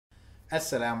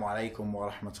Assalamu alaikum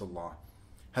wa rahmatullah.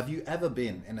 Have you ever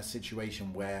been in a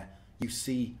situation where you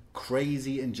see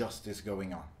crazy injustice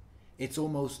going on? It's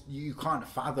almost, you can't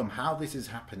fathom how this is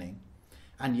happening,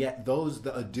 and yet those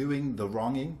that are doing the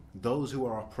wronging, those who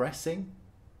are oppressing,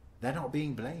 they're not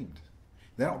being blamed.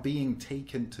 They're not being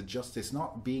taken to justice,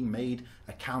 not being made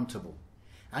accountable.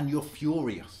 And you're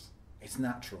furious. It's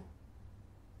natural.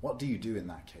 What do you do in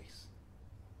that case?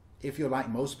 If you're like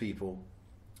most people,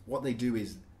 what they do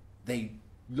is they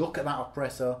look at that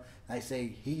oppressor, they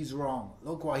say, he's wrong,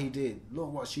 look what he did,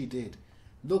 look what she did,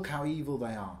 look how evil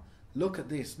they are, look at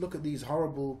this, look at these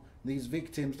horrible, these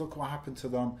victims, look what happened to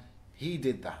them, he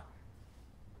did that.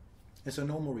 It's a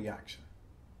normal reaction.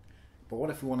 But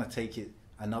what if we want to take it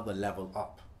another level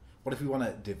up? What if we want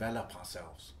to develop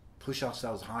ourselves, push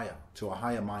ourselves higher, to a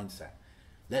higher mindset?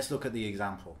 Let's look at the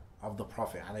example of the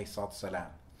Prophet ﷺ.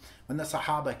 When the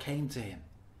Sahaba came to him,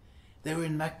 they were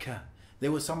in Mecca. They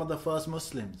were some of the first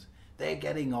Muslims. They're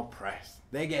getting oppressed.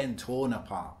 They're getting torn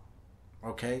apart.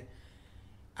 Okay?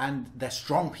 And they're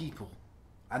strong people.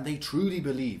 And they truly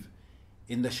believe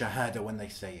in the Shahada when they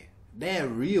say it. They're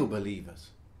real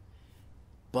believers.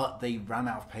 But they ran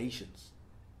out of patience.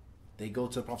 They go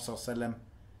to the Prophet ﷺ.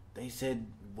 They said,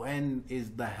 when is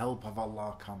the help of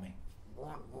Allah coming?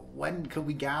 When can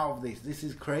we get out of this? This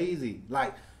is crazy.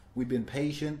 Like, we've been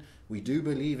patient. We do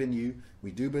believe in you. We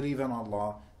do believe in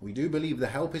Allah. We do believe the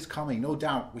help is coming. No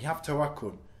doubt. We have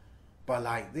tawakkul. But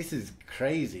like, this is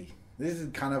crazy. This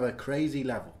is kind of a crazy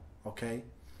level. Okay?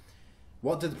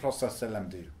 What did the Prophet ﷺ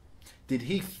do? Did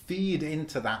he feed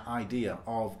into that idea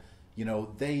of, you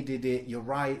know, they did it, you're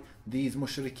right, these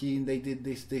mushrikeen, they did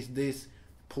this,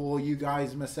 poor you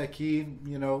guys, masakeen,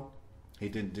 you know? He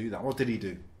didn't do that. What did he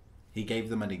do? He gave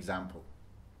them an example.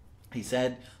 He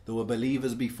said, there were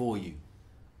believers before you,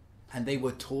 and they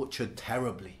were tortured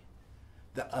terribly.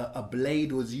 A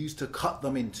blade was used to cut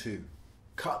them in two.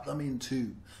 Cut them in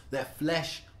two. Their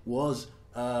flesh was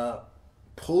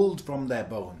pulled from their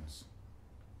bones.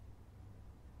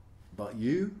 But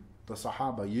you, the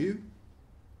Sahaba,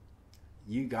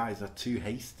 you guys are too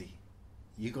hasty.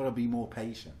 You got to be more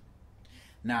patient.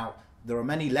 Now, there are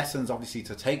many lessons obviously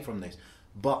to take from this,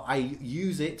 but I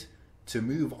use it to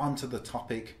move on to the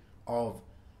topic of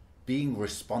being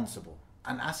responsible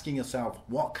and asking yourself,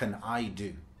 what can I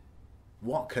do?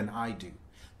 What can I do?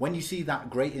 When you see that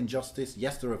great injustice,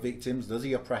 yes, there are victims, there's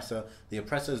the oppressor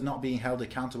is not being held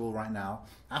accountable right now.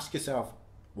 Ask yourself,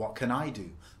 what can I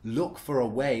do? Look for a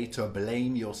way to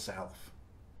blame yourself.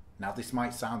 Now, this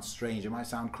might sound strange, it might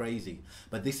sound crazy,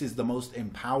 but this is the most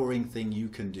empowering thing you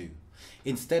can do.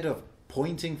 Instead of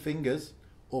pointing fingers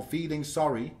or feeling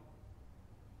sorry,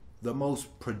 the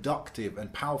most productive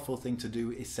and powerful thing to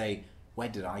do is say, where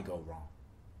did I go wrong?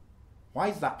 Why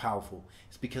is that powerful?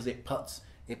 It's because it puts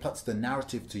the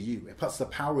narrative to you. It puts the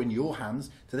power in your hands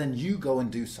to then you go and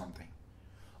do something.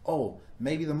 Oh,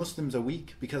 maybe the Muslims are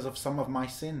weak because of some of my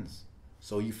sins.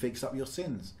 So you fix up your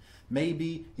sins.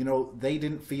 Maybe, you know, they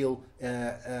didn't feel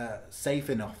safe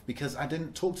enough because I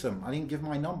didn't talk to them. I didn't give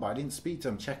my number. I didn't speak to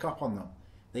them, check up on them.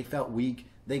 They felt weak.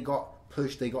 They got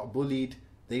pushed. They got bullied.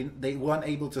 They weren't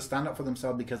able to stand up for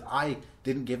themselves because I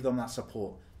didn't give them that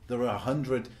support. There are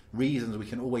 100 reasons we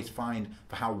can always find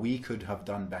for how we could have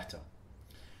done better.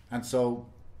 And so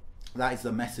that is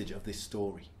the message of this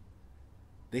story.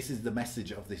 This is the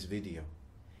message of this video,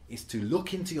 is to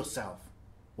look into yourself.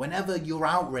 Whenever you're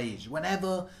outraged,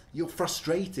 whenever you're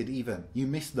frustrated even, you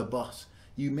miss the bus,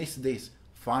 you miss this,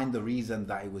 find the reason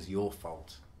that it was your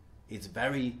fault. It's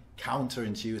very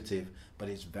counterintuitive, but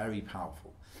it's very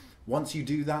powerful. Once you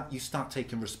do that, you start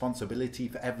taking responsibility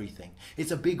for everything.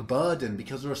 It's a big burden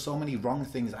because there are so many wrong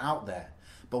things out there.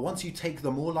 But once you take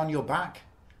them all on your back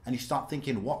and you start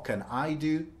thinking, what can I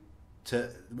do?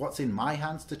 What's in my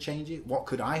hands to change it? What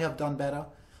could I have done better?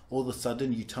 All of a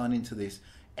sudden you turn into this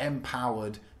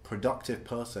empowered, productive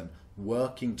person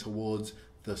working towards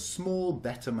the small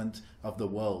betterment of the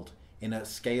world in a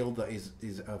scale that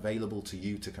is available to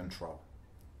you to control.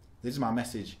 This is my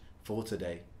message for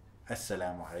today.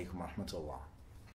 Assalamu alaikum wa rahmatullah.